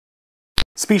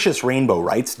Specious Rainbow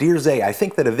writes, Dear Zay, I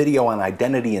think that a video on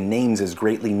identity and names is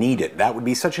greatly needed. That would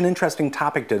be such an interesting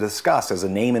topic to discuss, as a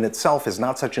name in itself is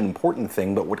not such an important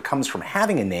thing, but what comes from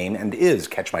having a name and is,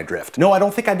 catch my drift. No, I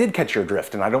don't think I did catch your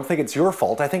drift, and I don't think it's your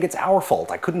fault. I think it's our fault.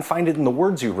 I couldn't find it in the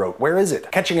words you wrote. Where is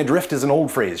it? Catching a drift is an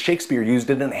old phrase. Shakespeare used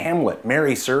it in Hamlet.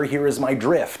 Marry, sir, here is my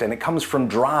drift, and it comes from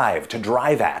drive, to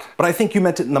drive at. But I think you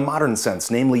meant it in the modern sense,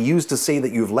 namely used to say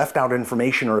that you've left out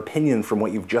information or opinion from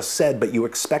what you've just said, but you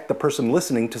expect the person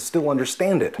listening to still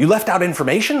understand it. You left out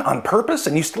information on purpose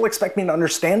and you still expect me to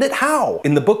understand it? How?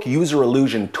 In the book User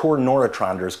Illusion, Tor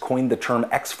Neurotranders coined the term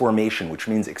exformation, which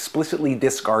means explicitly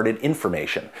discarded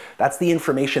information. That's the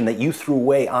information that you threw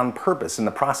away on purpose in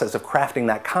the process of crafting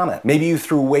that comment. Maybe you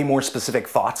threw away more specific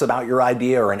thoughts about your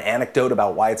idea, or an anecdote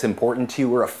about why it's important to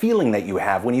you, or a feeling that you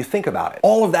have when you think about it.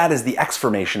 All of that is the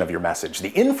exformation of your message. The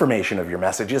information of your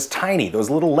message is tiny, those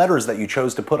little letters that you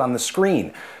chose to put on the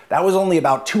screen. That was only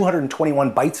about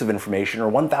 221 bytes of information, or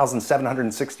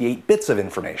 1,768 bits of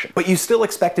information. But you still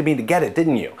expected me to get it,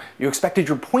 didn't you? You expected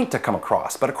your point to come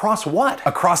across, but across what?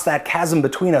 Across that chasm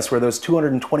between us where those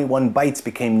 221 bytes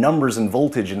became numbers and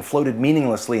voltage and floated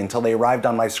meaninglessly until they arrived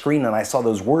on my screen and I saw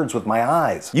those words with my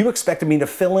eyes. You expected me to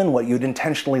fill in what you'd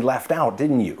intentionally left out,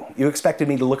 didn't you? You expected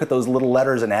me to look at those little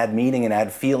letters and add meaning and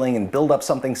add feeling and build up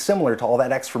something similar to all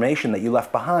that exformation that you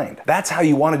left behind. That's how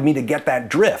you wanted me to get that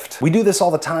drift. We do this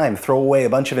all the time, throw away a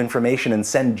bunch of information and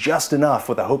send just enough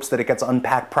with the hopes that it gets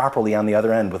unpacked properly on the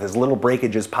other end with as little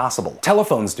breakage as possible.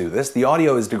 Telephones do this. The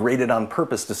audio is degraded on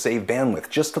purpose to save bandwidth,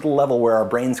 just to the level where our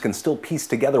brains can still piece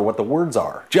together what the words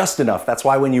are. Just enough. That's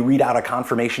why when you read out a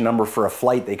confirmation number for a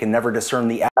flight, they can never discern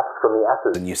the F from the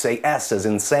S's, and you say S as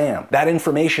in Sam. That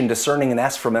information discerning an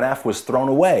S from an F was thrown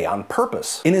away on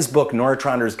purpose. In his book,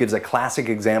 Neurotranders gives a classic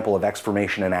example of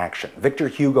exformation in action. Victor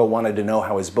Hugo wanted to know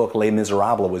how his book Les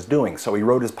Miserables was doing, so he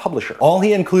wrote his publisher. All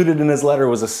he included in his letter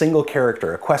was a single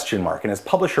character, a question mark, and his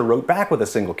publisher wrote back with a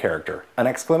single character, an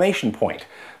exclamation point.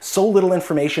 So little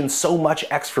information, so much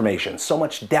exformation, so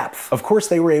much depth. Of course,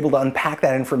 they were able to unpack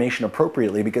that information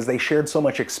appropriately because they shared so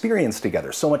much experience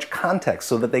together, so much context,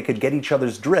 so that they could get each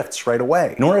other's drifts right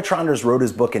away. Neurotranders wrote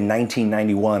his book in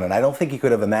 1991, and I don't think he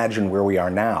could have imagined where we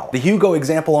are now. The Hugo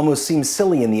example almost seems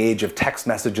silly in the age of text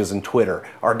messages and Twitter.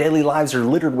 Our daily lives are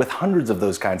littered with hundreds of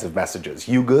those kinds of messages.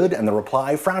 You good? And the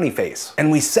reply, frowny face.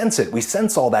 And we sense it. We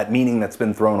sense all that meaning that's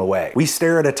been thrown away. We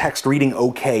stare at a text reading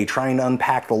okay, trying to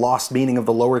unpack the lost meaning of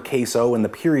the lowercase o and the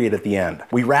period at the end.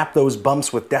 We wrap those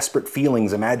bumps with desperate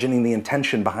feelings, imagining the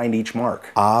intention behind each mark.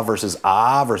 Ah versus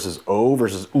O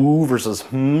versus oo versus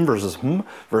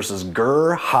versus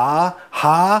gur,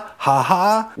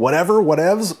 ha, whatever,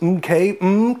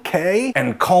 whatevs, k,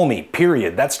 and call me,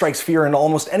 period. That strikes fear into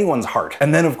almost anyone's heart.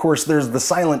 And then of course there's the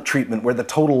silent treatment where the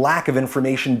total lack of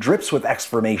information drips with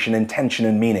exformation, intention,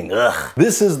 and meaning. Ugh.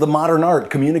 This is the modern art,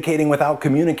 communicating without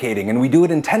communicating, and we do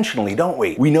it intentionally, don't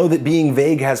we? We know that being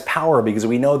vague has power because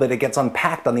we know that it gets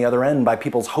unpacked on the other end by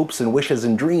people's hopes and wishes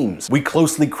and dreams. We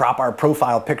closely crop our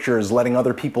profile pictures, letting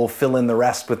other people fill in the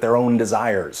rest with their own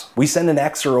desires. We send an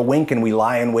X or a wink and we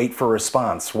lie and wait for a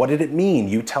response. What did it mean?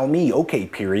 You tell me. Okay,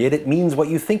 period. It means what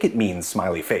you think it means,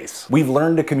 smiley face. We've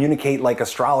learned to communicate like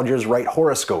astrologers write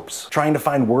horoscopes, trying to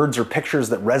find words or pictures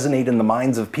that resonate in the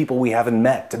minds of people we haven't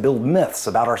met, to build myths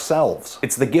about ourselves.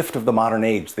 It's the gift of the modern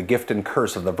age, the gift and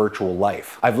curse of the virtual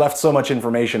life. I've left so much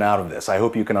information out of this. I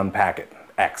hope you can unpack it.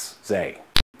 X, Zay.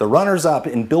 The runners-up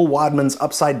in Bill Wadman's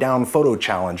Upside Down Photo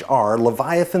Challenge are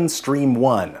Leviathan Stream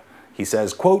 1. He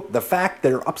says, quote, the fact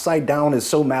they're upside down is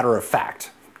so matter of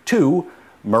fact. 2,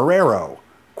 Marrero,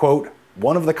 quote,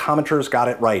 one of the commenters got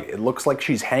it right. It looks like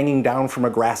she's hanging down from a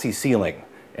grassy ceiling.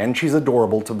 And she's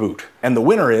adorable to boot. And the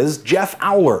winner is Jeff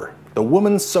Owler. The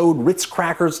woman sewed Ritz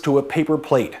crackers to a paper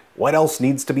plate. What else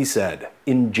needs to be said?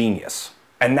 Ingenious.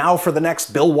 And now for the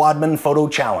next Bill Wadman Photo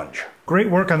Challenge. Great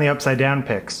work on the upside down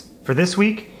pics. For this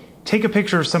week, take a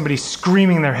picture of somebody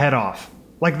screaming their head off.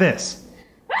 Like this.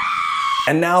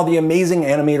 And now the amazing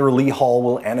animator Lee Hall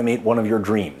will animate one of your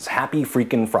dreams. Happy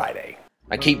freaking Friday.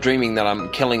 I keep dreaming that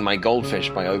I'm killing my goldfish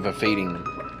by overfeeding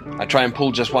them. I try and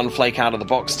pull just one flake out of the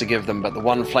box to give them, but the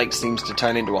one flake seems to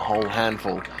turn into a whole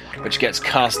handful, which gets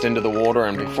cast into the water,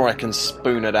 and before I can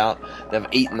spoon it out, they've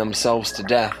eaten themselves to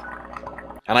death.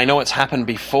 And I know it's happened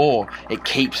before. It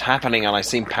keeps happening and I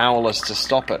seem powerless to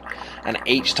stop it. And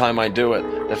each time I do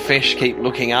it, the fish keep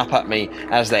looking up at me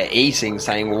as they're eating,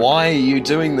 saying, why are you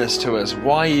doing this to us?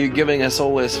 Why are you giving us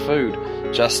all this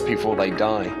food? Just before they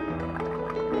die.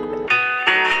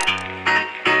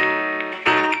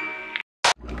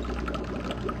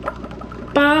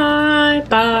 Bye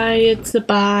bye, it's the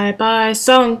bye bye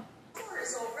song.